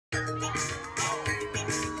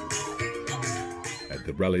At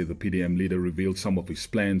the rally, the PDM leader revealed some of his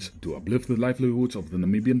plans to uplift the livelihoods of the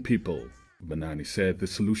Namibian people. Benani said the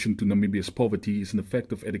solution to Namibia's poverty is an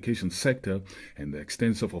effective education sector and the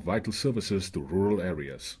extension of vital services to rural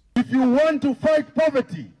areas. If you want to fight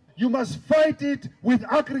poverty, you must fight it with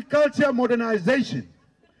agriculture modernization.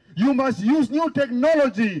 You must use new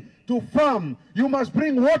technology to farm. You must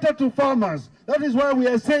bring water to farmers. That is why we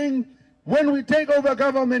are saying when we take over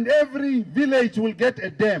government, every village will get a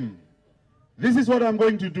dam. This is what I'm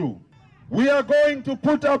going to do. We are going to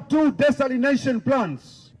put up 2 desalination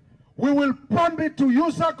plants. We will pump it to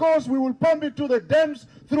Usakos, we will pump it to the dams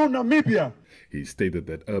through Namibia. He stated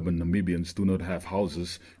that urban Namibians do not have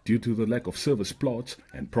houses due to the lack of service plots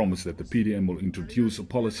and promised that the PDM will introduce a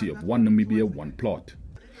policy of one Namibia, one plot.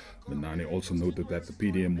 Benani also noted that the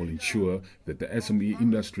PDM will ensure that the SME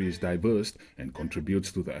industry is diverse and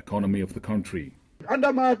contributes to the economy of the country.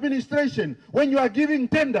 Under my administration, when you are giving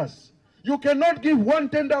tenders, you cannot give one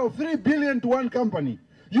tender of 3 billion to one company.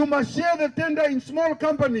 You must share the tender in small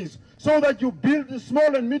companies so that you build the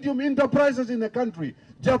small and medium enterprises in the country.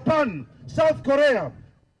 Japan, South Korea,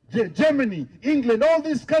 Germany, England, all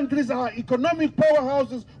these countries are economic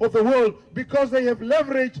powerhouses of the world because they have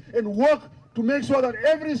leverage and work to make sure that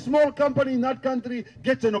every small company in that country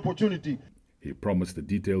gets an opportunity. He promised a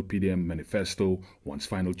detailed PDM manifesto once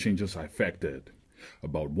final changes are effected.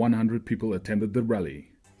 About 100 people attended the rally.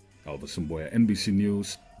 Alvis Mboya, NBC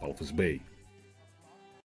News, Walvis Bay.